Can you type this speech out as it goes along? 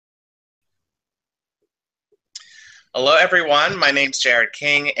Hello, everyone. My name's Jarrod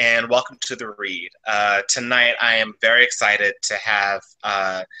King, and welcome to The Read. Tonight, I am very excited to have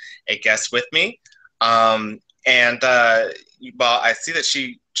a guest with me. And well, I see that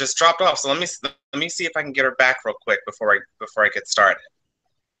she just dropped off, so let me see if I can get her back real quick before I get started.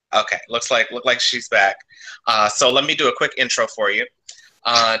 Okay, look like she's back. So let me do a quick intro for you.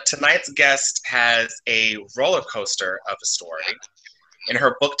 Tonight's guest has a roller coaster of a story. In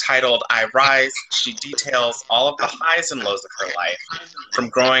her book titled I Rise, she details all of the highs and lows of her life, from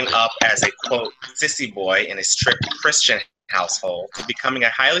growing up as a, quote, sissy boy in a strict Christian household to becoming a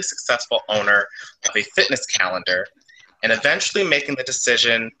highly successful owner of a fitness calendar and eventually making the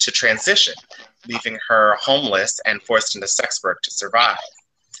decision to transition, leaving her homeless and forced into sex work to survive.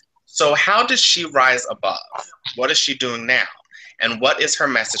 So, how does she rise above? What is she doing now? And what is her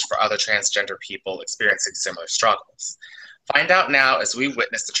message for other transgender people experiencing similar struggles? Find out now as we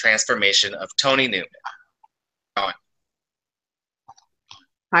witness the transformation of Toni Newman.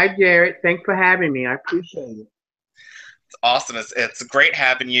 Hi, Jarrod. Thanks for having me. I appreciate it. It's awesome. It's great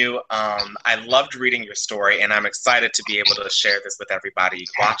having you. I loved reading your story, and I'm excited to be able to share this with everybody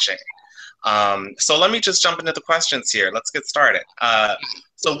watching. So let me just jump into the questions here. Let's get started.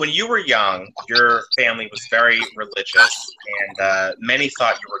 So when you were young, your family was very religious, and many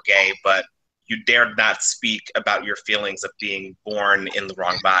thought you were gay, but you dared not speak about your feelings of being born in the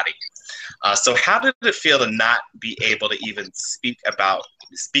wrong body. So how did it feel to not be able to even speak about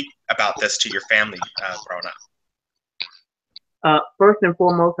this to your family growing up? First and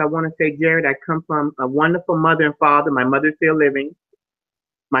foremost, I want to say, Jarrod, I come from a wonderful mother and father. My mother's still living.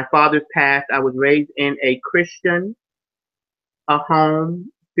 My father's passed. I was raised in a Christian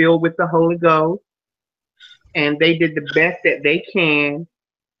home filled with the Holy Ghost, and they did the best that they can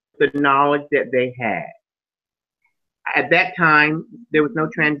with the knowledge that they had. At that time, there was no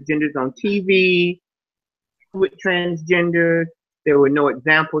transgenders on TV with transgenders. There were no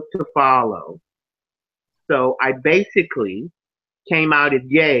examples to follow. So I basically came out as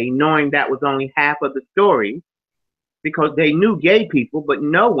gay, knowing that was only half of the story, because they knew gay people, but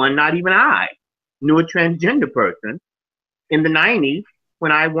no one, not even I, knew a transgender person in the 90s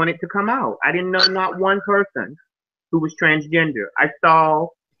when I wanted to come out. I didn't know not one person who was transgender. I saw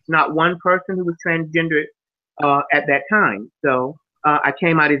not one person who was transgender at that time. So I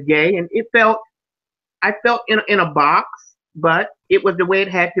came out as gay, and I felt in a box, but it was the way it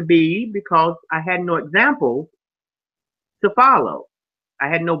had to be because I had no examples to follow. I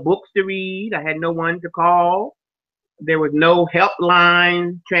had no books to read. I had no one to call. There was no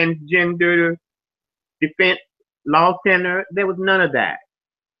helpline, transgender defense law center. There was none of that.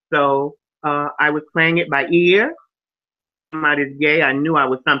 So I was playing it by ear. I'm out as gay. I knew I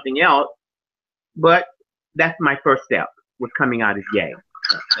was something else, but that's my first step, was coming out as gay.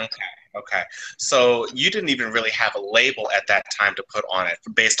 Okay. So you didn't even really have a label at that time to put on it,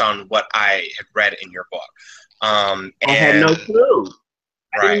 based on what I had read in your book. I had no clue.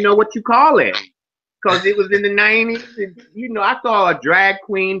 I didn't know what you call it, because it was in the 90s. I saw a drag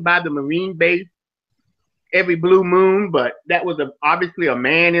queen by the Marine base every blue moon, but that was obviously a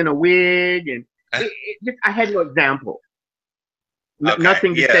man in a wig, and I had no example.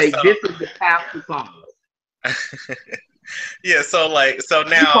 Nothing to say, this is the path to follow. Yeah, so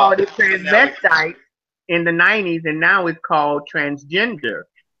now we called it transvestite in the 90s, and now it's called transgender.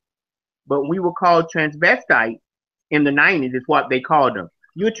 But we were called transvestite in the 90s, is what they called them.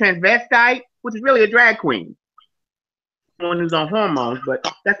 You're a transvestite, which is really a drag queen. Someone who's on hormones, but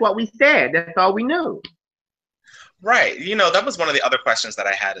that's what we said. That's all we knew. Right. That was one of the other questions that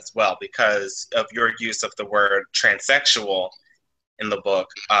I had as well, because of your use of the word transsexual in the book.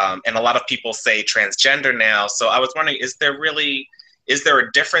 And a lot of people say transgender now. So I was wondering, is there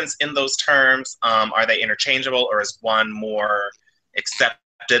a difference in those terms? Are they interchangeable, or is one more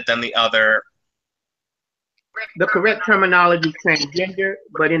accepted than the other? The correct terminology is transgender,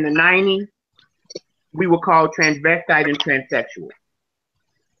 but in the 90s, we were called transvestite and transsexual.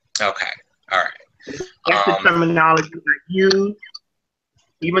 Okay. All right. That's the terminology I used,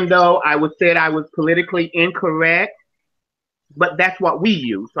 even though I said I was politically incorrect. But that's what we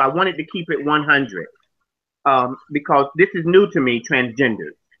use. So I wanted to keep it 100 because this is new to me,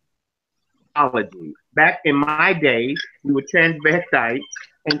 transgender. Back in my days, we were transvestite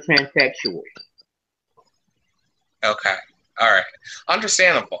and transsexual. Okay. All right.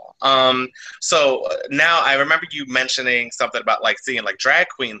 Understandable. So now I remember you mentioning something about seeing drag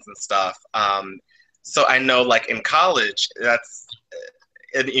queens and stuff. So I know in college, that's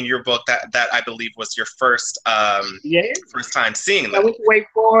in your book that I believe was your first first time seeing them. I went to Wake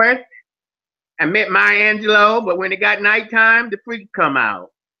Forest. I met Maya Angelou, but when it got nighttime, the freaks come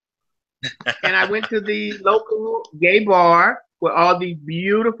out. And I went to the local gay bar where all these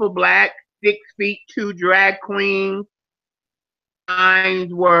beautiful black 6'2" drag queens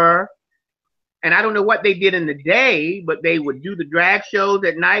were. And I don't know what they did in the day, but they would do the drag shows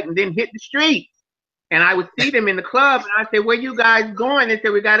at night and then hit the streets. And I would see them in the club, and I said, "Where you guys going?" They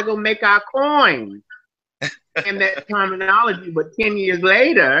said, "We got to go make our coins." And that terminology, but 10 years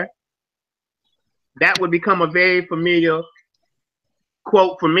later, that would become a very familiar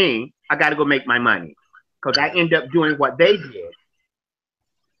quote for me. I got to go make my money, because I end up doing what they did.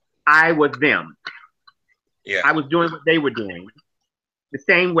 I was them. Yeah. I was doing what they were doing. The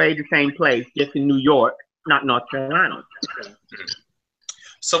same way, the same place, just in New York, not North Carolina.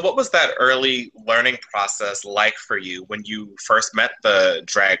 So what was that early learning process like for you when you first met the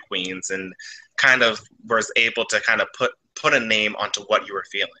drag queens and kind of was able to kind of put a name onto what you were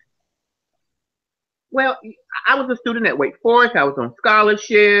feeling? Well, I was a student at Wake Forest. I was on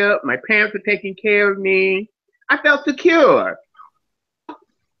scholarship. My parents were taking care of me. I felt secure.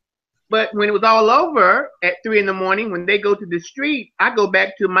 But when it was all over at 3 in the morning, when they go to the street, I go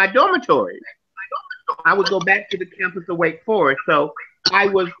back to my dormitory. I would go back to the campus of Wake Forest. So I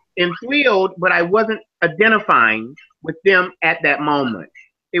was enthralled, but I wasn't identifying with them at that moment.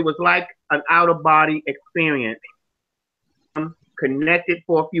 It was like an out-of-body experience. I'm connected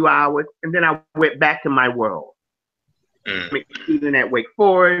for a few hours, and then I went back to my world. I'm a student at Wake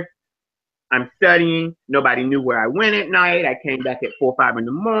Forest. I'm studying. Nobody knew where I went at night. I came back at 4 or 5 in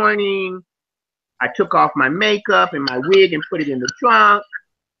the morning. I took off my makeup and my wig and put it in the trunk.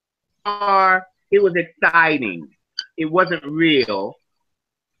 It was exciting. It wasn't real.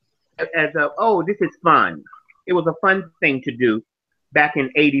 Oh, this is fun. It was a fun thing to do back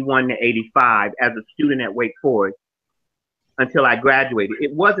in 81 to 85 as a student at Wake Forest until I graduated.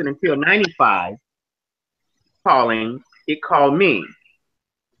 It wasn't until 95 it called me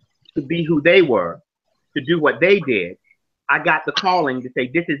to be who they were, to do what they did. I got the calling to say,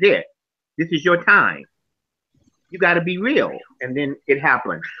 this is it. This is your time. You got to be real. And then it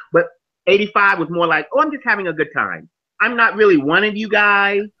happened. But 85 was more like, oh, I'm just having a good time. I'm not really one of you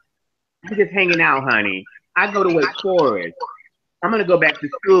guys. I'm just hanging out, honey. I go to Wake Forest. I'm going to go back to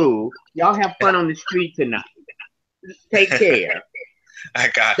school. Y'all have fun on the street tonight. Take care. I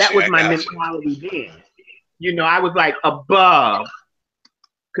got that you. was my mentality then. You know, I was like above,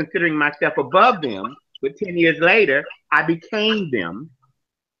 considering myself above them, but 10 years later, I became them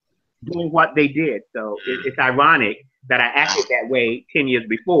doing what they did. So it's ironic that I acted that way 10 years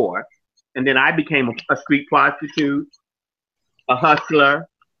before, and then I became a street prostitute, a hustler.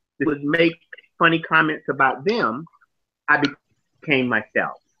 It would make funny comments about them. I became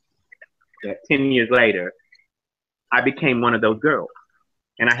myself. 10 years later, I became one of those girls.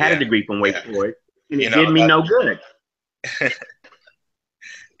 And I had a degree from Wake Forest, and it did me no good.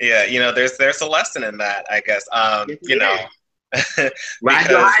 Yeah, you know, there's a lesson in that, I guess. You know, ride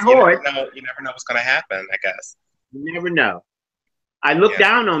your high horse. You never know what's going to happen, I guess. You never know. I looked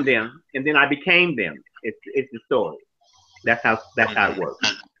down on them, and then I became them. It's the story. That's how it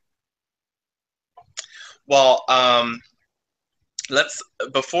works. Well,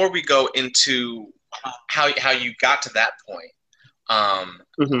 before we go into how you got to that point,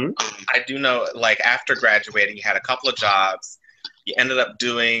 I do know, like, after graduating, you had a couple of jobs. You ended up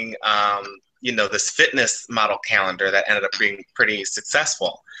doing, you know, this fitness model calendar that ended up being pretty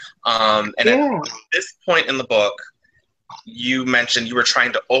successful. And at this point in the book, you mentioned you were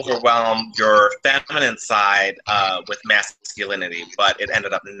trying to overwhelm your feminine side with masculinity, but it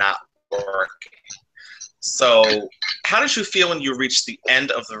ended up not working. So how did you feel when you reached the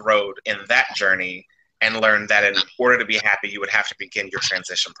end of the road in that journey and learned that in order to be happy, you would have to begin your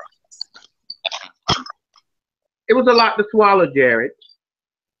transition process? It was a lot to swallow, Jarrod.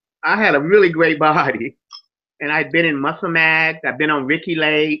 I had a really great body, and I'd been in Muscle Mags. I've been on Ricky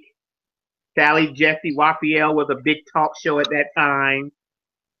Lake. Sally Jesse Raphael was a big talk show at that time.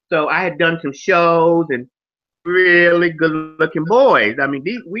 So I had done some shows and really good-looking boys. I mean,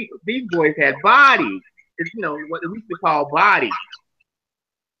 these boys had bodies. It's, you know, what we used to call bodies.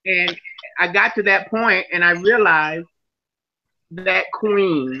 And I got to that point, and I realized that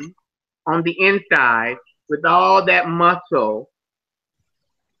queen on the inside, with all that muscle,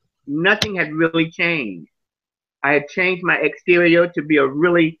 nothing had really changed. I had changed my exterior to be a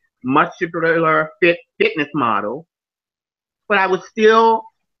really muscular, fitness model, but I was still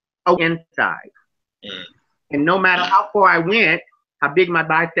inside. And no matter how far I went, how big my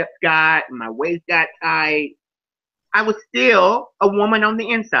biceps got, and my waist got tight, I was still a woman on the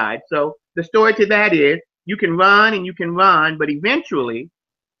inside. So the story to that is, you can run and you can run, but eventually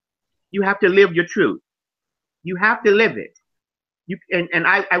you have to live your truth. You have to live it.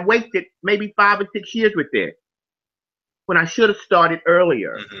 I wasted maybe 5 or 6 years with this when I should have started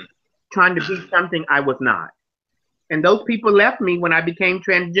earlier, trying to be something I was not. And those people left me when I became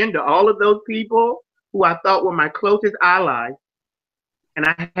transgender. All of those people who I thought were my closest allies, and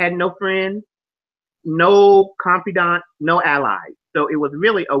I had no friends, no confidant, no allies. So it was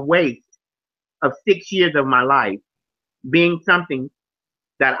really a waste of 6 years of my life being something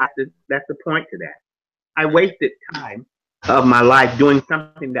that's the point to that. I wasted time of my life doing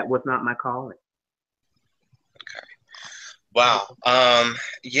something that was not my calling. Okay. Wow.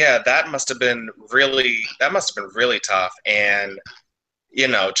 Yeah, that must have been really tough. And,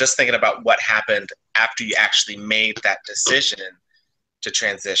 just thinking about what happened after you actually made that decision to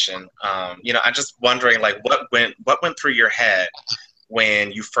transition, I'm just wondering, like, what went through your head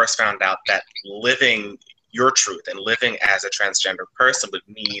when you first found out that living your truth and living as a transgender person would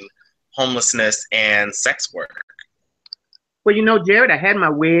mean homelessness and sex work? Well, Jarrod, I had my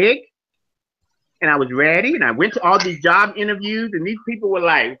wig and I was ready and I went to all these job interviews and these people were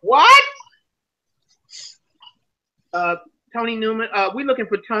like, what? Toni Newman, we're looking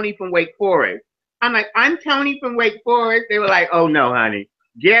for Toni from Wake Forest. I'm like, I'm Toni from Wake Forest. They were like, oh no, honey,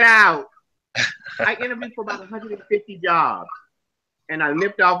 get out. I interviewed for about 150 jobs and I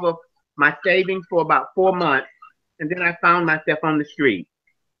lived off of my savings for about 4 months. And then I found myself on the street,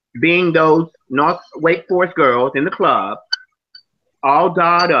 being those North Wake Forest girls in the club, all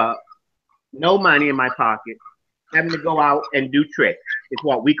dolled up, no money in my pocket, having to go out and do tricks, is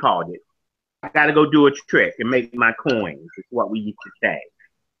what we called it. I got to go do a trick and make my coins, is what we used to say.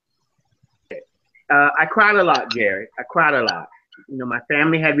 I cried a lot, Jarrod. I cried a lot. My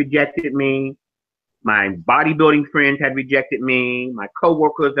family had rejected me. My bodybuilding friends had rejected me. My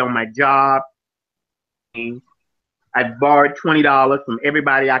coworkers on my job. I borrowed $20 from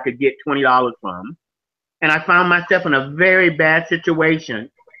everybody I could get $20 from. And I found myself in a very bad situation,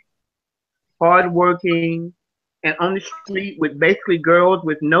 hardworking, and on the street with basically girls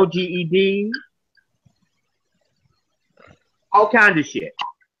with no GED, all kinds of shit.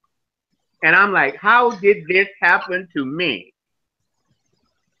 And I'm like, how did this happen to me?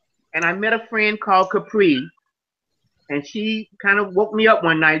 And I met a friend called Capri, and she kind of woke me up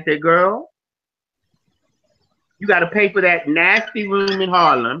one night and said, girl, you got to pay for that nasty room in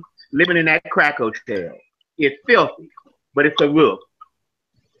Harlem, living in that crack hotel. It's filthy, but it's a roof.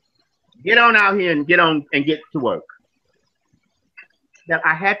 Get on out here and get to work. That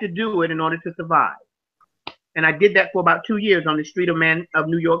I had to do it in order to survive. And I did that for about 2 years on the street of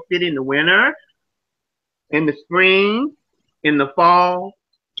New York City in the winter, in the spring, in the fall,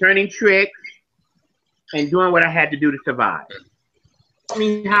 turning tricks, and doing what I had to do to survive. I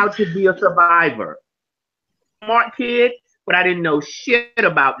mean, how to be a survivor. Smart kid, but I didn't know shit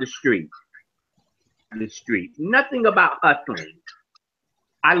about the street. Nothing about hustling.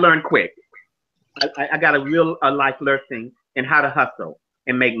 I learned quick. I got a real life lesson in how to hustle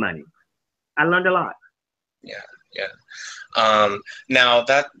and make money. I learned a lot. Yeah. Now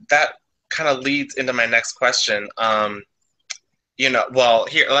that kind of leads into my next question. Well,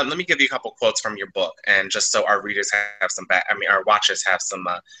 here, let me give you a couple quotes from your book, and just so our readers have some our watchers have some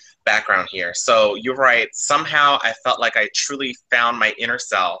background here. So you write, somehow I felt like I truly found my inner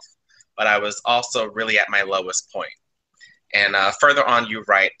self, but I was also really at my lowest point. And further on, you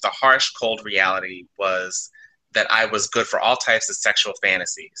write, the harsh, cold reality was that I was good for all types of sexual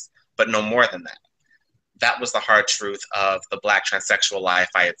fantasies, but no more than that. That was the hard truth of the Black transsexual life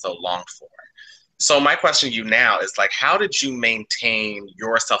I had so longed for. So my question to you now is, like, how did you maintain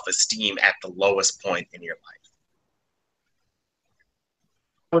your self-esteem at the lowest point in your life?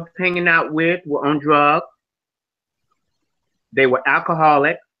 I was hanging out with were on drugs. They were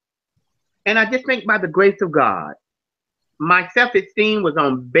alcoholics. And I just think by the grace of God, my self-esteem was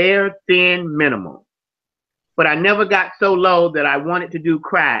on bare, thin, minimal. But I never got so low that I wanted to do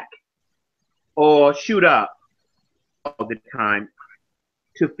crack or shoot up all the time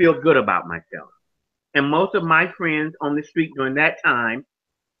to feel good about myself. And most of my friends on the street during that time,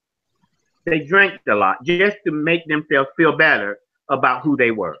 they drank a lot just to make themselves feel better about who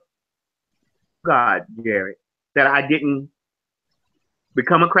they were. God, Jarrod, that I didn't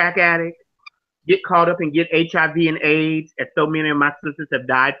become a crack addict, get caught up and get HIV and AIDS, as so many of my sisters have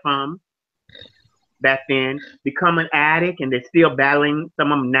died from back then, become an addict, and they're still battling,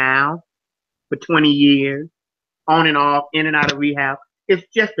 some of them now, for 20 years, on and off, in and out of rehab. It's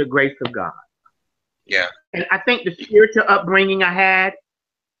just the grace of God. Yeah. And I think the spiritual upbringing I had,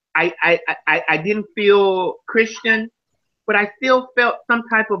 I didn't feel Christian, but I still felt some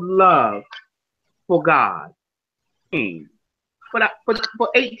type of love for God. But for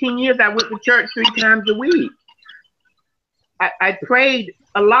 18 years, I went to church 3 times a week. I prayed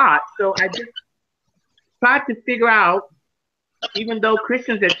a lot, so I just tried to figure out, even though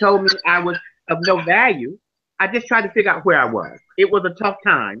Christians had told me I was of no value, I just tried to figure out where I was. It was a tough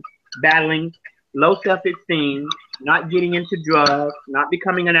time battling low self-esteem, not getting into drugs, not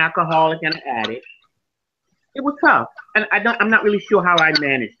becoming an alcoholic and an addict. It was tough, and I'm not really sure how I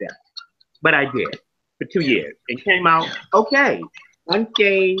managed that, but I did for 2 years and came out okay,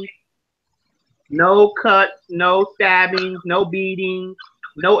 unscathed, no cuts, no stabbings, no beatings,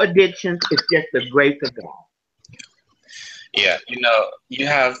 no addictions. It's just the grace of God. Yeah,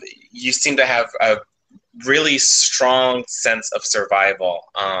 you seem to have a really strong sense of survival.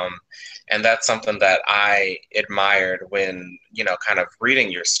 And that's something that I admired when, kind of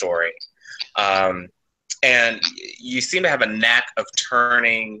reading your story. And you seem to have a knack of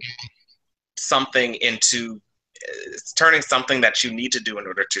turning something that you need to do in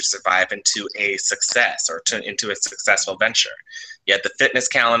order to survive into a success, or into a successful venture. You had the fitness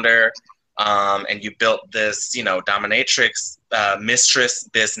calendar, and you built this, dominatrix mistress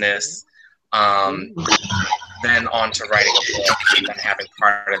business, then on to writing a book, and then having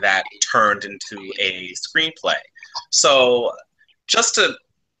part of that turned into a screenplay. So just to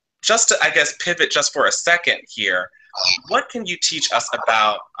I guess pivot just for a second here, what can you teach us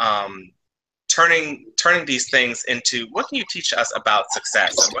about turning these things into, what can you teach us about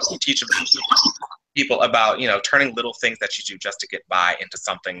success, and what can you teach people about, turning little things that you do just to get by into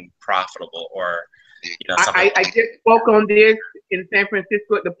something profitable, or something. I just spoke on this in San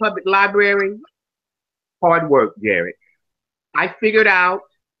Francisco at the public library. Hard work, Jarrod. I figured out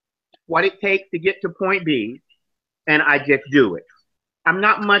what it takes to get to point B, and I just do it. I'm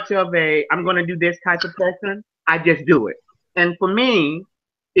not much of I'm going to do this type of person. I just do it. And for me,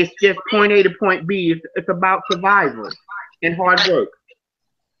 it's just point A to point B. It's about survival and hard work.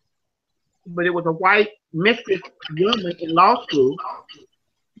 But it was a white mistress woman in law school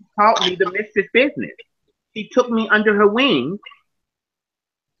who taught me the mistress business. She took me under her wing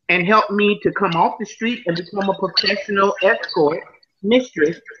and helped me to come off the street and become a professional escort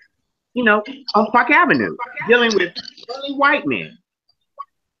mistress, on Park Avenue, dealing with only white men.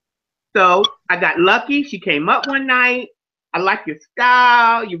 So I got lucky. She came up one night. I like your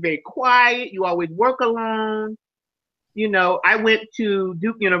style. You're very quiet. You always work alone. I went to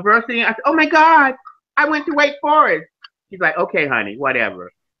Duke University. I said, oh my God, I went to Wake Forest. She's like, okay, honey,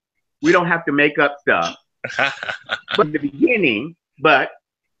 whatever. We don't have to make up stuff. But in the beginning, but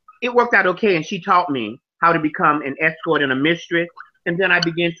it worked out okay. And she taught me how to become an escort and a mistress. And then I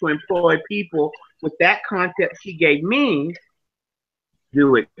began to employ people with that concept she gave me.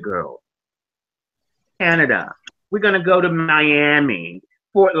 Do it, girl. Canada. We're gonna go to Miami,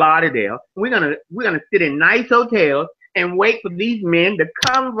 Fort Lauderdale. We're gonna sit in nice hotels and wait for these men to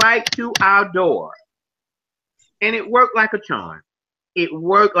come right to our door. And it worked like a charm. It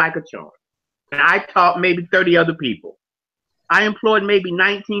worked like a charm. And I taught maybe 30 other people. I employed maybe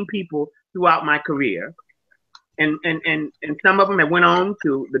 19 people throughout my career. And some of them have went on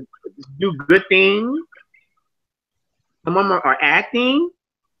to do good things. Some of them are acting,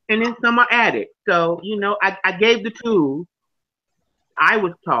 and then some are addicts. So, I gave the tools I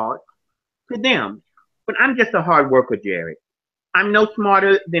was taught to them. But I'm just a hard worker, Jarrod. I'm no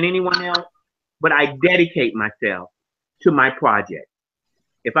smarter than anyone else, but I dedicate myself to my project.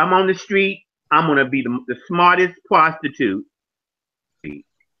 If I'm on the street, I'm going to be the smartest prostitute. I'm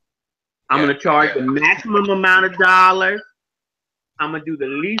going to charge the maximum amount of dollars. I'm going to do the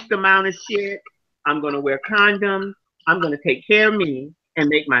least amount of shit. I'm going to wear condoms. I'm going to take care of me and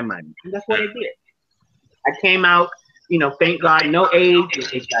make my money. And that's what I did. I came out, thank God, no AIDS, no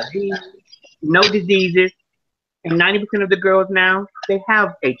HIV, no diseases. And 90% of the girls now, they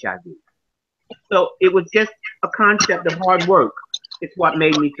have HIV. So it was just a concept of hard work. It's what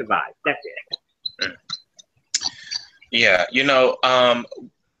made me survive. That's it. Yeah,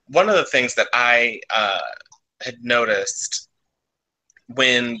 one of the things that I had noticed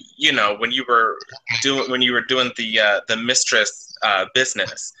when you were doing the mistress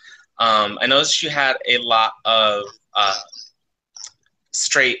business, I noticed you had a lot of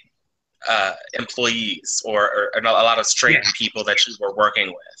straight employees, or a lot of straight people that you were working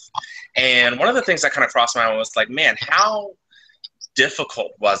with. And one of the things that kind of crossed my mind was like, man, how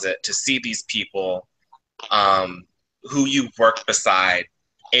difficult was it to see these people who you worked beside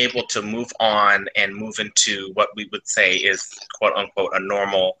able to move on and move into what we would say is quote unquote a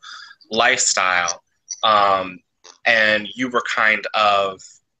normal lifestyle, and you were kind of,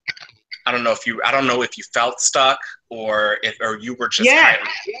 I don't know if you felt stuck, or you were just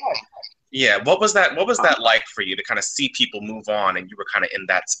what was that like for you to kind of see people move on and you were kind of in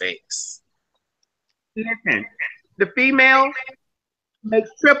that space? Listen, The female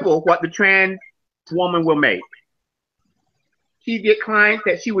makes triple what the trans woman will make. She'd get clients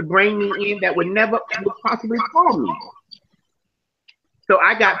that she would bring me in that would possibly call me. So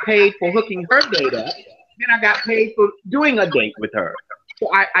I got paid for hooking her date up. Then I got paid for doing a date with her. So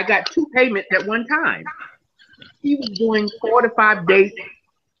I got 2 payments at one time. She was doing 4 to 5 dates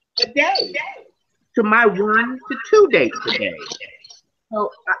a day to my 1 to 2 dates a day. So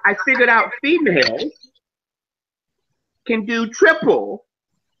I figured out females can do triple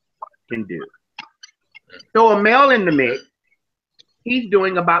can do. So a male in the mix, he's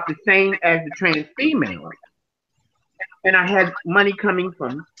doing about the same as the trans female. And I had money coming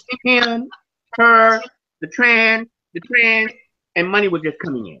from him, her, the trans, and money was just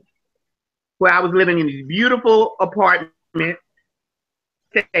coming in. Where I was living in this beautiful apartment,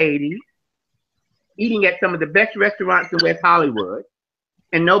 80s, eating at some of the best restaurants in West Hollywood,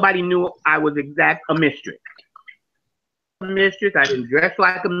 and nobody knew I was a mistress. I didn't dress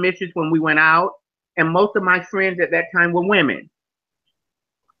like a mistress when we went out, and most of my friends at that time were women.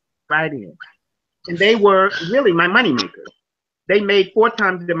 Right in. And they were really my money makers. They made 4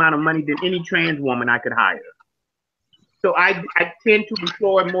 times the amount of money than any trans woman I could hire. So I tend to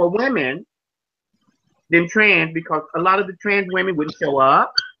employ more women than trans because a lot of the trans women wouldn't show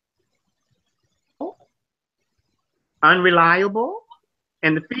up, unreliable,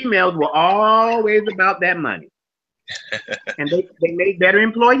 and the females were always about that money. And they made better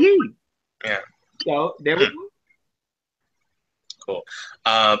employees. Yeah. So there we go. Cool.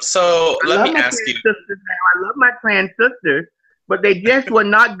 So let me ask you. I love my trans sisters, but they just were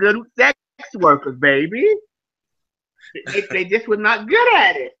not good sex workers, baby. They just were not good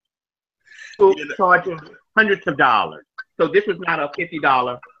at it. So charging hundreds of dollars. So this was not a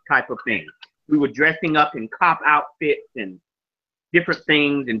 $50 type of thing. We were dressing up in cop outfits and different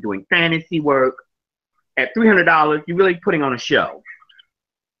things and doing fantasy work. At $300, you're really putting on a show.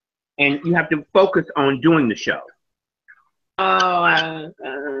 And you have to focus on doing the show. And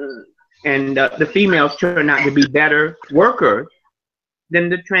the females turn out to be better workers than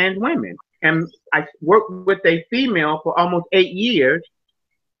the trans women. And I worked with a female for almost 8 years,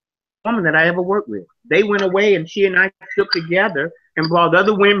 woman that I ever worked with. They went away and she and I shook together and brought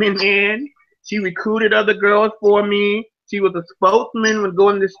other women in. She recruited other girls for me. She was a spokesman, would go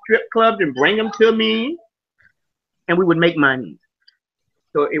in the strip clubs and bring them to me. And we would make money.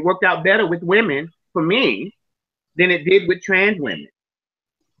 So it worked out better with women for me than it did with trans women.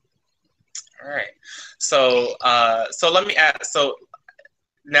 All right. So let me ask. So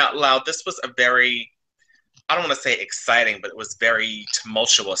now this was a very, I don't want to say exciting, but it was very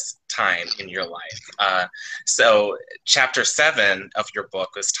tumultuous time in your life. So chapter 7 of your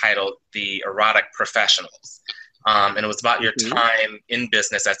book was titled "The Erotic Professionals," and it was about your time in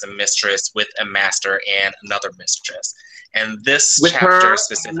business as a mistress with a master and another mistress. And this with chapter her,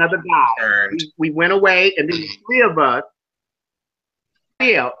 specifically another guy. We went away, and then the 3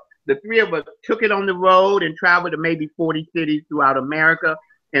 of us, took it on the road and traveled to maybe 40 cities throughout America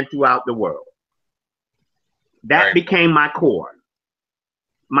and throughout the world. That became my core.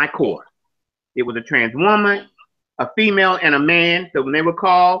 My core. It was a trans woman, a female, and a man. So when they would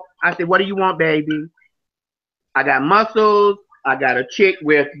call, I said, "What do you want, baby? I got muscles. I got a chick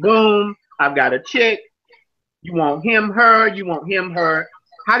with boom. I've got a chick. You want him, her? You want him, her?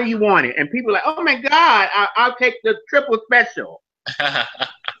 How do you want it?" And people are like, "Oh my God, I'll take the triple special."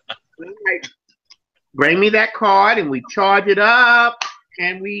 Like, bring me that card and we charge it up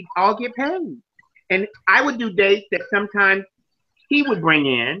and we all get paid. And I would do dates that sometimes he would bring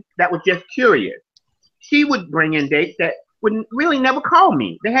in that was just curious. She would bring in dates that would really never call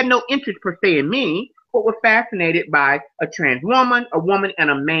me. They had no interest per se in me, but were fascinated by a trans woman, a woman, and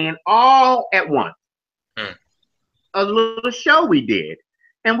a man all at once. A little show we did.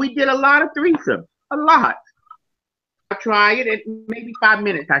 And we did a lot of threesomes. A lot. I tried it, and maybe 5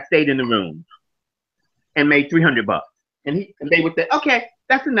 minutes I stayed in the room and made $300. And they would say, "Okay,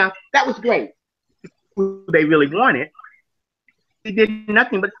 that's enough. That was great." Who they really wanted. He did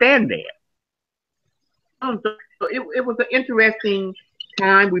nothing but stand there. So it was an interesting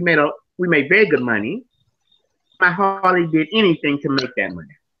time. We made very good money. I hardly did anything to make that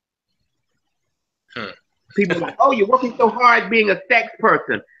money. People are like, "Oh, you're working so hard being a sex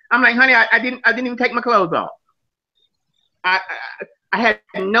person." I'm like, "Honey, I didn't even take my clothes off. I had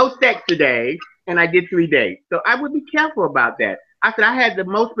no sex today, and I did 3 dates." So I would be careful about that. I said I had the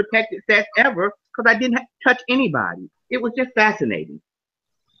most protected sex ever because I didn't touch anybody. It was just fascinating.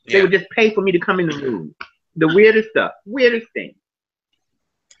 Yeah. They would just pay for me to come in the room. The weirdest stuff, weirdest thing.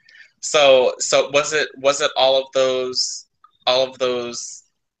 So was it all of those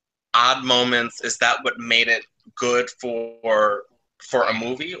odd moments? Is that what made it good for a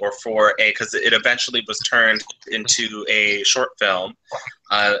movie or for a, because it eventually was turned into a short film.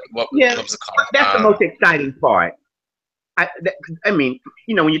 What was it called? That's the most exciting part. I mean,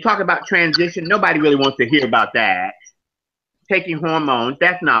 you know, when you talk about transition, nobody really wants to hear about that. Taking hormones,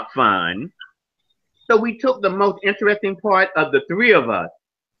 that's not fun. So we took the most interesting part of the three of us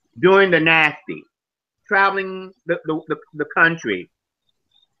doing the nasty, traveling the country.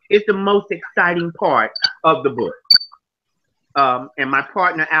 It's the most exciting part of the book. And my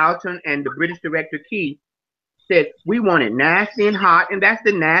partner Alton and the British director Keith said we want it nasty and hot, and that's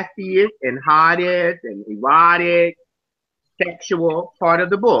the nastiest and hottest and erotic, sexual part of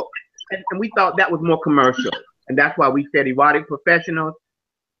the book. And we thought that was more commercial. And that's why we said Erotic Professionals,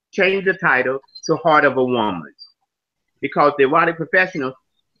 changed the title to Heart of a Woman. Because the Erotic Professionals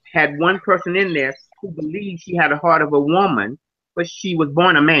had one person in there who believed she had a heart of a woman, but she was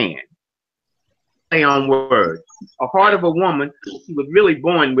born a man. Play on words. A heart of a woman, she was really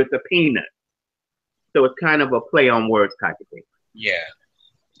born with a penis. So it's kind of a play on words type of thing.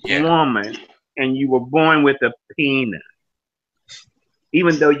 Yeah. Woman, and you were born with a penis.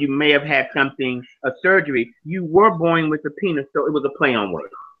 Even though you may have had something, a surgery, you were born with a penis, so it was a play on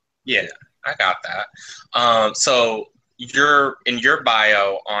words. Yeah, I got that. So in your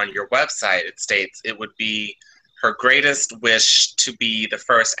bio on your website, it states it would be her greatest wish to be the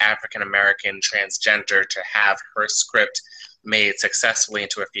first African-American transgender to have her script made successfully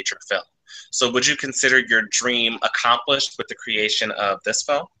into a feature film. So would you consider your dream accomplished with the creation of this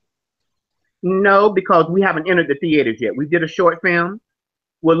film? No, because we haven't entered the theaters yet. We did a short film.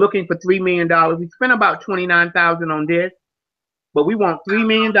 We're looking for $3 million. We spent about $29,000 on this, but we want $3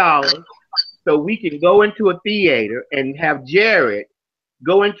 million so we can go into a theater and have Jarrod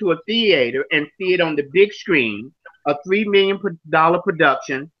go into a theater and see it on the big screen, a $3 million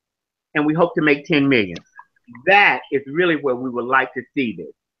production, and we hope to make $10 million. That is really where we would like to see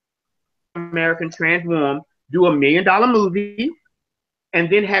this. American Trans Woman do $1 million movie and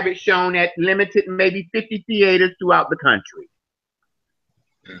then have it shown at limited, maybe 50 theaters throughout the country.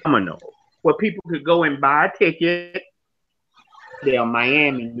 Phenomenal, where people could go and buy a ticket. They're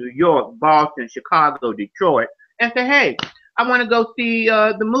Miami, New York, Boston, Chicago, Detroit, and say, "Hey, I want to go see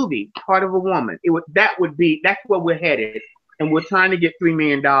the movie Heart of a Woman." That's where we're headed, and we're trying to get $3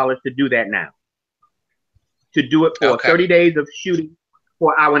 million to do that now. To do it for 30 days of shooting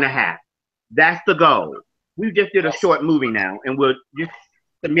for an hour and a half. That's the goal. We just did a short movie now, and we're just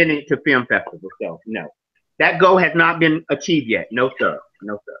submitting it to film festivals. So no, that goal has not been achieved yet. No, sir.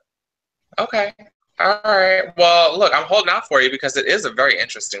 No, sir. Okay. All right. Well, look, I'm holding out for you because it is a very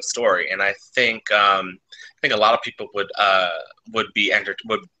interesting story, and I think a lot of people would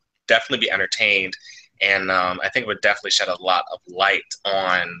definitely be entertained, and I think it would definitely shed a lot of light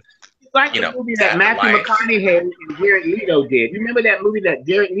on the movie that Matthew McConaughey and Jarrod Leto did. You remember that movie that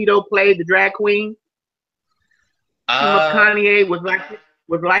Jarrod Leto played, the drag queen? McConaughey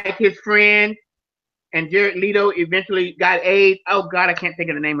was like his friend, and Jarrod Leto eventually got AIDS. Oh God, I can't think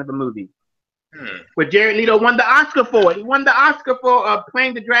of the name of the movie. But Jarrod Leto won the Oscar for it. He won the Oscar for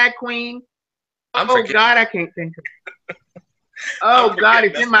playing the drag queen. Oh God, I can't think of it. Oh God,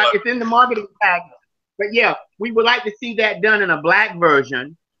 it's in the marketing package. But yeah, we would like to see that done in a black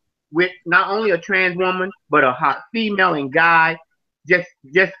version with not only a trans woman but a hot female and guy, just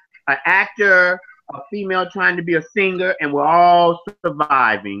an actor, a female trying to be a singer, and we're all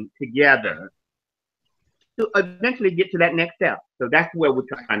surviving together to eventually get to that next step. So that's where we're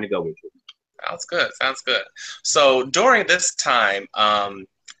trying to go with it. Sounds good. Sounds good. So during this time,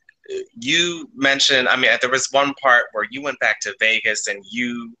 you mentioned, there was one part where you went back to Vegas and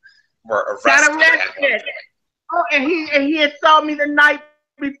you were arrested. Oh, and he had saw me the night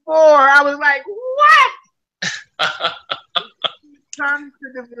before. I was like, what? He comes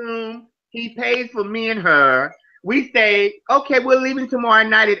to the room. He pays for me and her. We say, okay, we're leaving tomorrow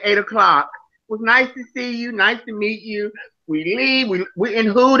night at 8 o'clock. It was nice to see you. Nice to meet you. We leave. We're in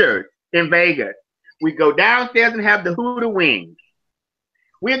Hooters in Vegas. We go downstairs and have the Hooter wings.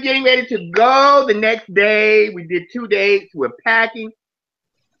 We're getting ready to go the next day. We did 2 dates. We're packing.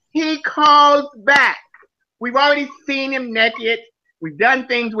 He calls back. We've already seen him naked. We've done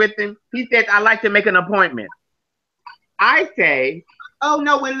things with him. He says, I'd like to make an appointment. I say, oh,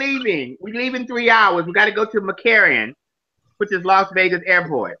 no, we're leaving. We leave in 3 hours. We got to go to McCarran, which is Las Vegas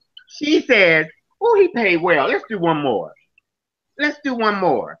Airport. She says, oh, he paid well. Let's do one more. Let's do one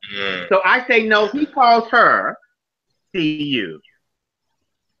more. So I say, no. He calls her, see you.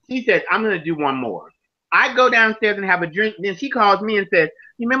 She says, I'm going to do one more. I go downstairs and have a drink. Then she calls me and says,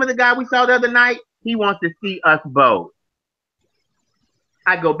 you remember the guy we saw the other night? He wants to see us both.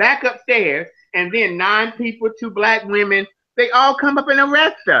 I go back upstairs. and then 9 people, 2 black women, they all come up and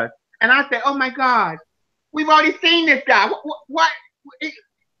arrest us. And I said, oh my God, we've already seen this guy. What?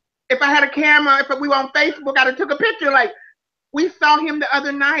 If I had a camera, if we were on Facebook, I'd have took a picture. Like, we saw him the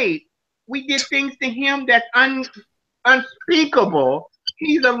other night. We did things to him that's unspeakable.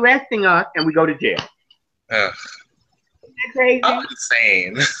 He's arresting us, and we go to jail. Ugh. Isn't that crazy? I'm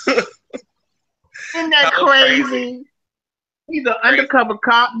insane. Isn't that crazy? He's an undercover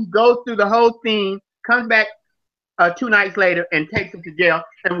cop. He goes through the whole thing, comes back 2 nights later, and takes him to jail.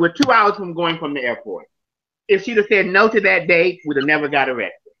 And we're 2 hours from going from the airport. If she'd have said no to that date, we'd have never got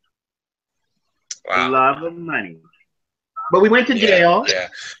arrested. Wow. Love of money. But we went to jail. Yeah.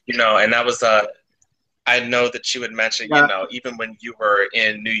 You know, and that was I know that you had mentioned, you know, even when you were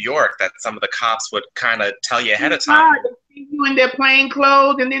in New York, that some of the cops would kind of tell you ahead of time. They see you in their plain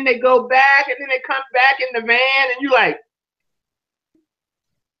clothes, and then they go back, and then they come back in the van, and you're like,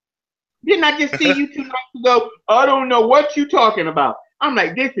 didn't I just see you 2 nights ago? I don't know what you're talking about. I'm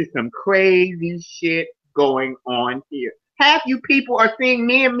like, this is some crazy shit going on here. Half you people are seeing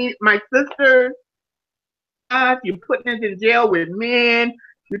me and my sisters. You're putting us in jail with men.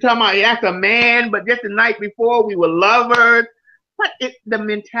 You're talking about that's a man, but just the night before we were lovers. What is the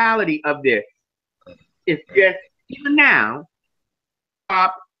mentality of this? It's just, even now,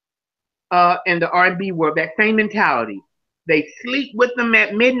 in the R&B world, that same mentality. They sleep with them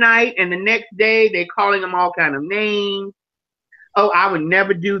at midnight, and the next day they're calling them all kind of names. Oh, I would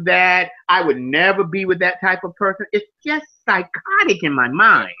never do that. I would never be with that type of person. It's just psychotic in my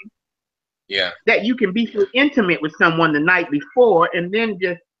mind. Yeah. That you can be so intimate with someone the night before, and then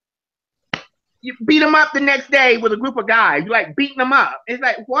just you beat them up the next day with a group of guys. You're like beating them up. It's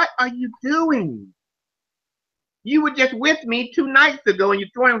like, what are you doing? You were just with me 2 nights ago, and you're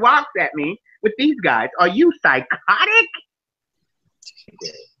throwing rocks at me with these guys. Are you psychotic?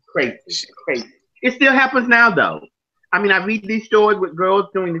 Crazy. It still happens now, though. I mean, I read these stories with girls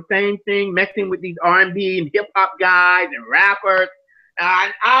doing the same thing, messing with these R&B and hip-hop guys and rappers.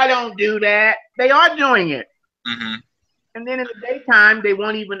 I don't do that. They are doing it. Mm-hmm. And then in the daytime, they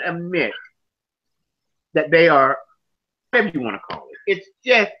won't even admit that they are, whatever you want to call it. It's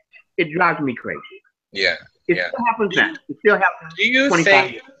just, it drives me crazy. Yeah. It still happens now. It still happens.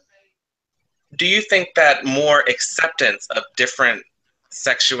 Do you think that more acceptance of different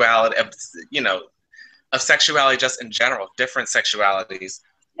sexuality, of sexuality just in general, different sexualities?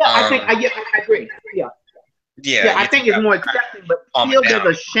 Yeah, I agree. Yeah, I think it's more accepting, but still there's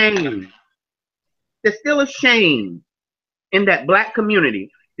a shame. There's still a shame in that black community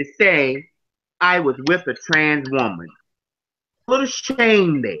to say, I was with a trans woman. A little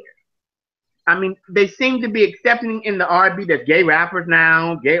shame there. I mean, they seem to be accepting in the R&B. There's gay rappers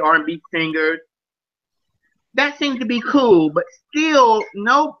now, gay R&B singers. That seems to be cool, but still,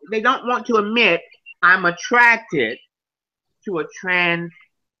 no, they don't want to admit I'm attracted to a trans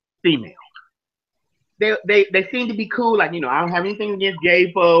female. They seem to be cool, like, I don't have anything against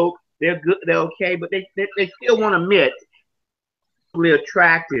gay folks. They're good, they're okay, but they still want to admit they're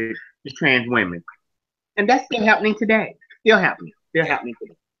attracted to trans women. And that's still happening today. Still happening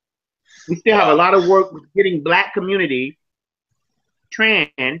today. We still have a lot of work with getting black community trans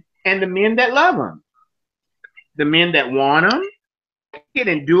and the men that love them. The men that want them, get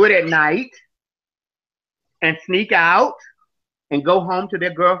and do it at night and sneak out and go home to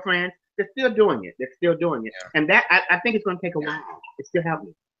their girlfriends. They're still doing it. Yeah. And that, I think it's going to take a while. It's still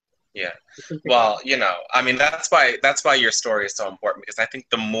happening. Yeah. Well, I mean, that's why your story is so important, because I think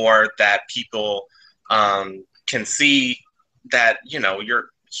the more that people can see that, you're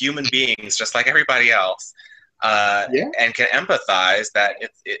human beings just like everybody else, and can empathize, that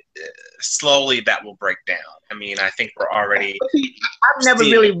it slowly that will break down. I mean, I think we're already. I've never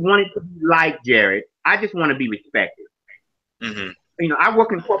really wanted to be like Jarrod. I just want to be respected. Mm-hmm. I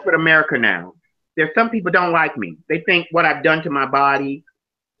work in corporate America now. There's some people don't like me. They think what I've done to my body.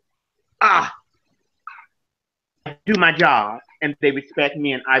 I do my job, and they respect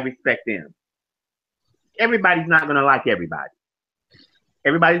me, and I respect them. Everybody's not going to like everybody.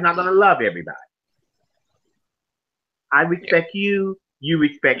 Everybody's not going to love everybody. I respect you. You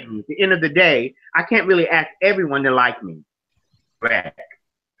respect me. At the end of the day, I can't really ask everyone to like me.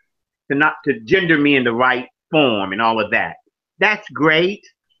 To gender me in the right form and all of that. That's great.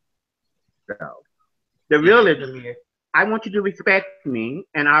 So, the realism is, I want you to respect me,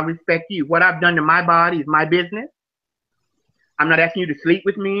 and I respect you. What I've done to my body is my business. I'm not asking you to sleep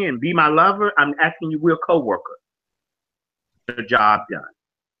with me and be my lover. I'm asking you, we're co-workers. The job done.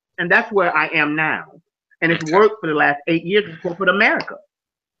 And that's where I am now. And it's worked for the last 8 years in corporate America.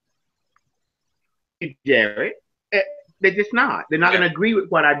 Jarrod, they're just not. They're not going to agree with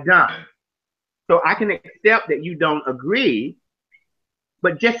what I've done. So I can accept that you don't agree,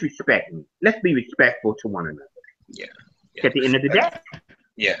 but just respect me. Let's be respectful to one another. Yeah. At the end of the day.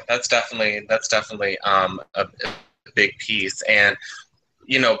 Yeah, that's definitely a big piece. And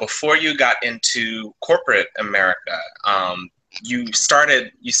you know, before you got into corporate America, you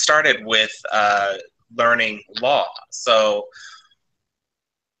started with learning law. So,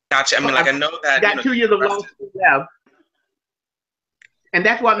 gotcha. I mean, like I know that got 2 years of law school left, and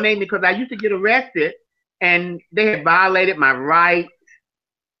that's what made me, because I used to get arrested, and they had violated my rights.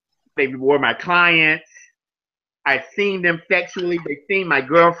 They were my clients. I'd seen them sexually. They'd seen my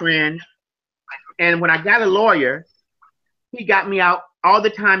girlfriend. And when I got a lawyer, he got me out all the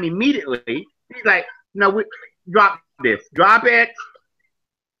time immediately. He's like, no, drop this. Drop it.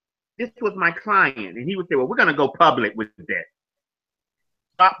 This was my client. And he would say, well, we're going to go public with this.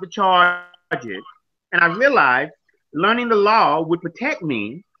 Drop the charges. And I realized learning the law would protect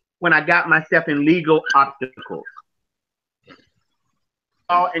me when I got myself in legal obstacles.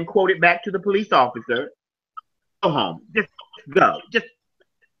 And quote it back to the police officer. Go home. Just go. Just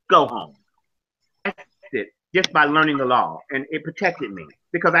go home. That's it. Just by learning the law. And it protected me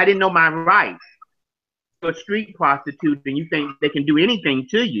because I didn't know my rights. You're a street prostitute and you think they can do anything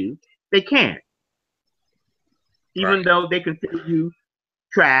to you, they can't. Even though they consider you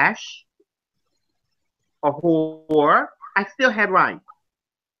trash, a whore, I still had rights.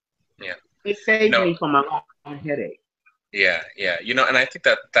 Yeah. It saved me from a long headache. Yeah, yeah. You know, and I think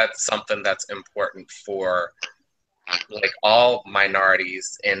that that's something that's important for like all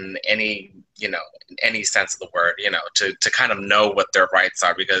minorities in any, you know, in any sense of the word, you know, to kind of know what their rights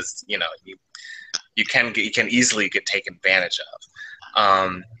are, because, you know, you can easily get taken advantage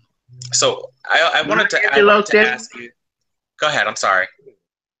of. So I wanted to ask you. Go ahead. I'm sorry.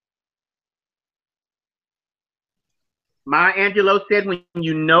 Maya Angelou said, when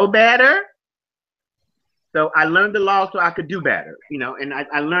you know better. So I learned the law so I could do better, you know, and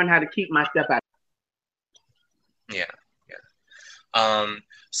I learned how to keep myself out. Yeah, yeah.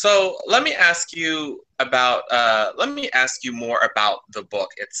 So let me ask you more about the book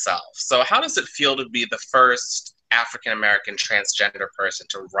itself. So how does it feel to be the first African American transgender person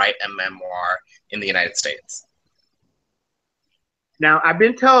to write a memoir in the United States? Now, I've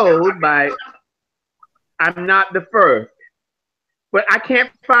been told I'm not the first, but I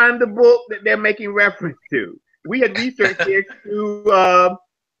can't find the book that they're making reference to. We had researched it through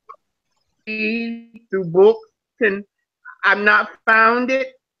books, and I've not found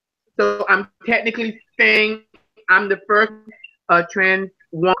it. So I'm technically saying I'm the first trans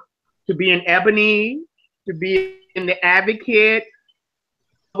woman to be in Ebony, to be in the Advocate,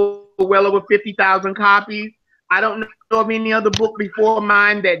 well over 50,000 copies. I don't know of any other book before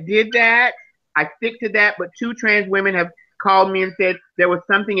mine that did that. I stick to that, but 2 trans women have called me and said there was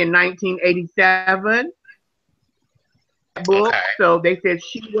something in 1987 book. Okay. So they said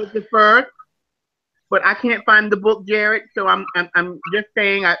she was the first, but I can't find the book, Jarrod. So I'm just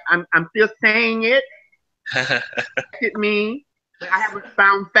saying I'm still saying it. It me, but I haven't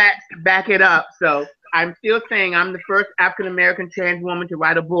found facts to back it up. So I'm still saying I'm the first African American trans woman to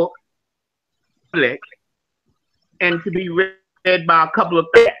write a book, and to be read by a couple of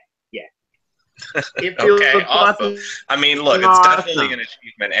people. Okay, awesome. I mean, look, it's definitely an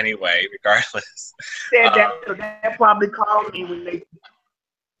achievement anyway, regardless. Said that, so they'll probably call me when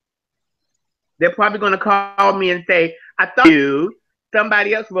they're probably going to call me and say, I thought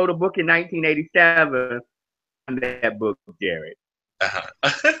somebody else wrote a book in 1987 on that book, Jarrod.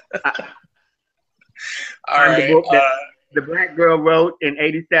 All right. The book that the black girl wrote in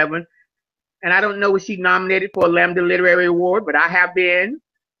 87. And I don't know if she nominated for a Lambda Literary Award, but I have been.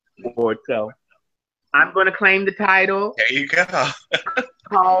 So I'm going to claim the title. There you go.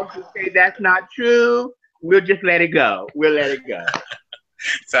 Call to say that's not true. We'll just let it go. We'll let it go.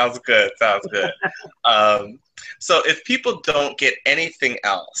 Sounds good. Sounds good. So if people don't get anything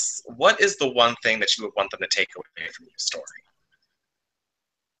else, what is the one thing that you would want them to take away from your story?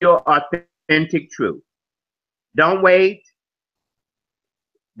 Your authentic truth. Don't wait.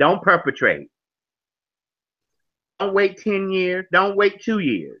 Don't perpetrate. Don't wait 10 years. Don't wait 2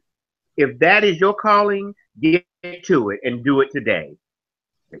 years. If that is your calling, get to it and do it today.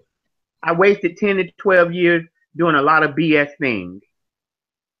 I wasted 10 to 12 years doing a lot of BS things.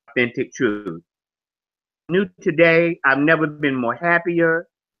 Authentic truth. New today, I've never been more happier.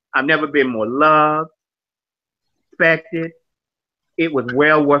 I've never been more loved, respected. It was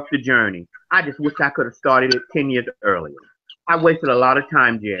well worth the journey. I just wish I could have started it 10 years earlier. I wasted a lot of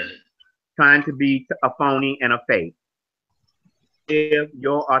time, Jarrod, trying to be a phony and a fake. Live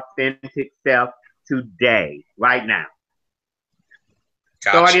your authentic self today, right now.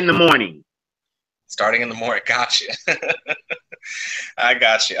 Gotcha. Start in the morning. Starting in the morning. Got you. I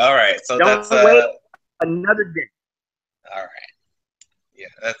got you. All right. So Don't that's wait another day. all right. Yeah,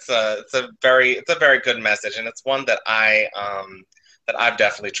 that's it's a very good message, and it's one that I've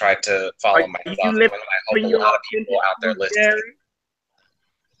definitely tried to follow myself, and one that I hope a lot of people out there listening.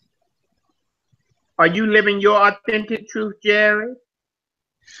 Are you living your authentic truth, Jarrod?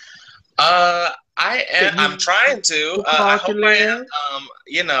 I'm trying to. I hope I am.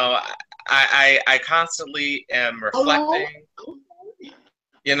 You know, I constantly am reflecting.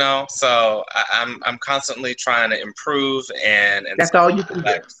 You know, so I'm constantly trying to improve and that's all you can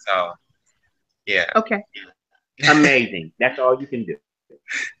do. So yeah. Okay. Amazing. That's all you can do.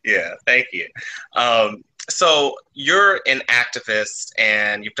 Yeah, thank you. So you're an activist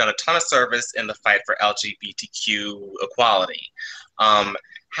and you've done a ton of service in the fight for LGBTQ equality.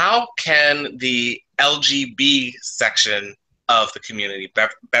 How can the LGB section of the community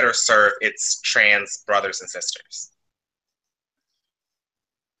better serve its trans brothers and sisters?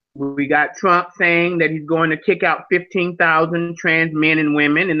 We got Trump saying that he's going to kick out 15,000 trans men and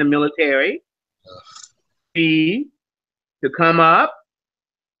women in the military. To come up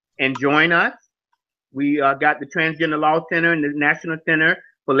and join us. We got the Transgender Law Center and the National Center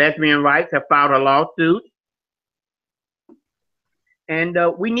for Lesbian Rights have filed a lawsuit. And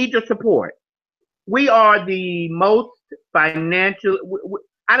we need your support. We are the most financial,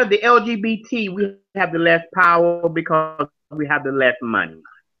 out of the LGBT, we have the less power because we have the less money.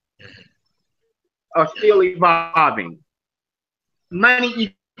 Are still evolving.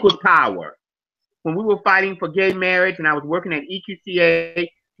 Money equals power. When we were fighting for gay marriage and I was working at EQCA,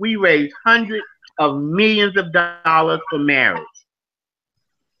 we raised hundreds of millions of dollars for marriage.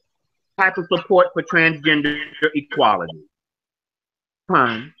 Type of support for transgender equality.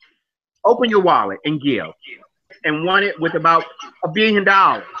 Open your wallet and give. And want it with about $1 billion.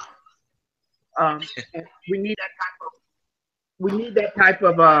 We need that type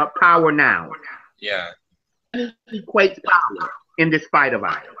of power now. Yeah. It equates power in this fight of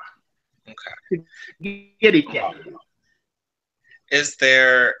ours. Okay. To get equality. Is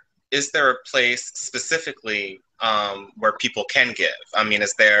there a place specifically where people can give? I mean,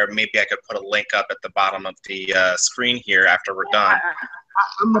 is there, maybe I could put a link up at the bottom of the screen here after we're done.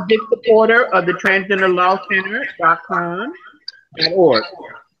 I'm a big supporter of the transgenderlawcenter.com.org.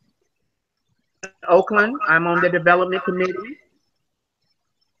 Oakland, I'm on the development committee.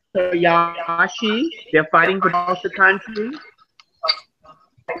 Yashi, they're fighting across the country.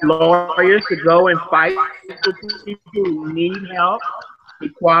 Lawyers to go and fight for people who need help,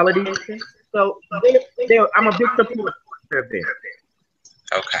 equality. So I'm a big supporter of this.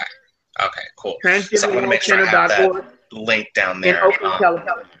 Okay. Okay, cool. So I'm going to make sure I have that link down there. In Oakland,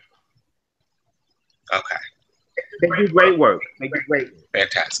 California. Okay. They do great work.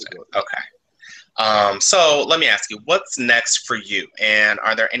 Fantastic. Okay. So let me ask you, what's next for you? And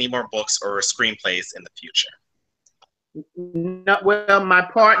are there any more books or screenplays in the future? No, well, my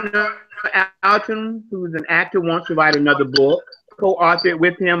partner, Alton, who's an actor, wants to write another book. Co-author it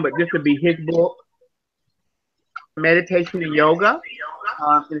with him, but this will be his book. Meditation and yoga.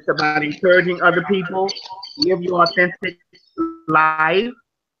 It's about encouraging other people, live your authentic life.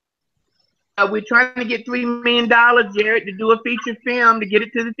 We're trying to get $3 million, Jarrod, to do a feature film to get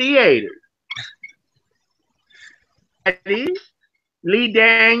it to the theaters. Lee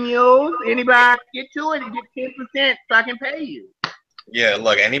Daniels, anybody get to it and get 10% so I can pay you. Yeah,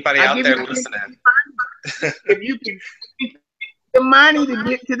 look, anybody out there listening. If you can get the money to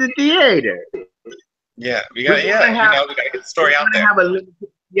get to the theater. Yeah, we got to get the story out there. We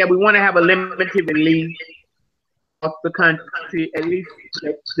want to have a limited release across the country, at least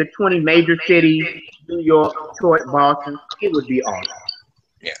the 20 major cities, New York, Detroit, Boston. It would be awesome.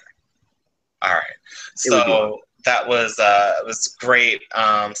 Yeah. All right. So that was great.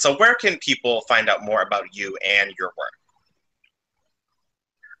 So where can people find out more about you and your work?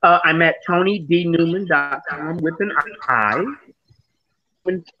 I'm at ToniDNewman.com with an I.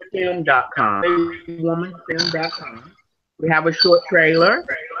 Womanfilm.com. Womanfilm.com. We have a short trailer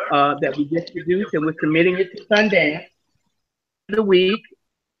that we just produced, and we're submitting it to Sundance the week.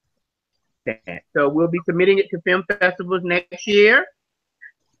 So we'll be submitting it to film festivals next year,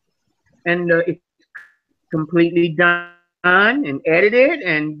 and it's completely done and edited,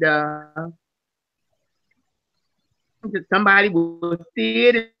 and somebody will see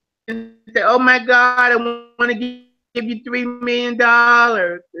it and say, "Oh my God, I want to give you $3 million."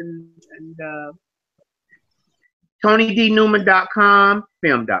 And ToniDNewman.com,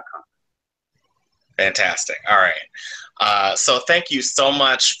 film.com. Fantastic. All right. So thank you so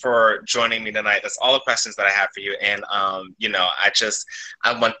much for joining me tonight. That's all the questions that I have for you. And, I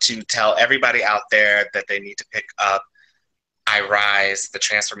want to tell everybody out there that they need to pick up I Rise, The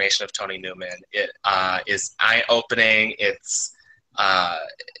Transformation of Toni Newman. It is eye-opening. It's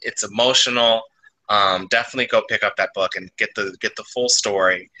emotional. Definitely go pick up that book and get the full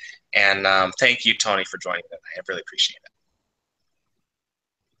story. And thank you, Toni, for joining me tonight. I really appreciate it.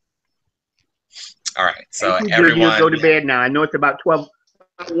 All right, so thank you, everyone, go to bed now. I know it's about 1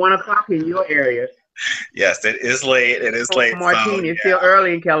 o'clock in your area. Yes, it is late. It is late. Martini, it's still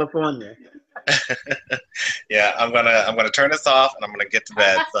early in California. Yeah, I'm gonna turn this off and I'm gonna get to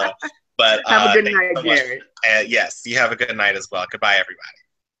bed. So, but have a good night, Jarrod. Yes, you have a good night as well. Goodbye, everybody.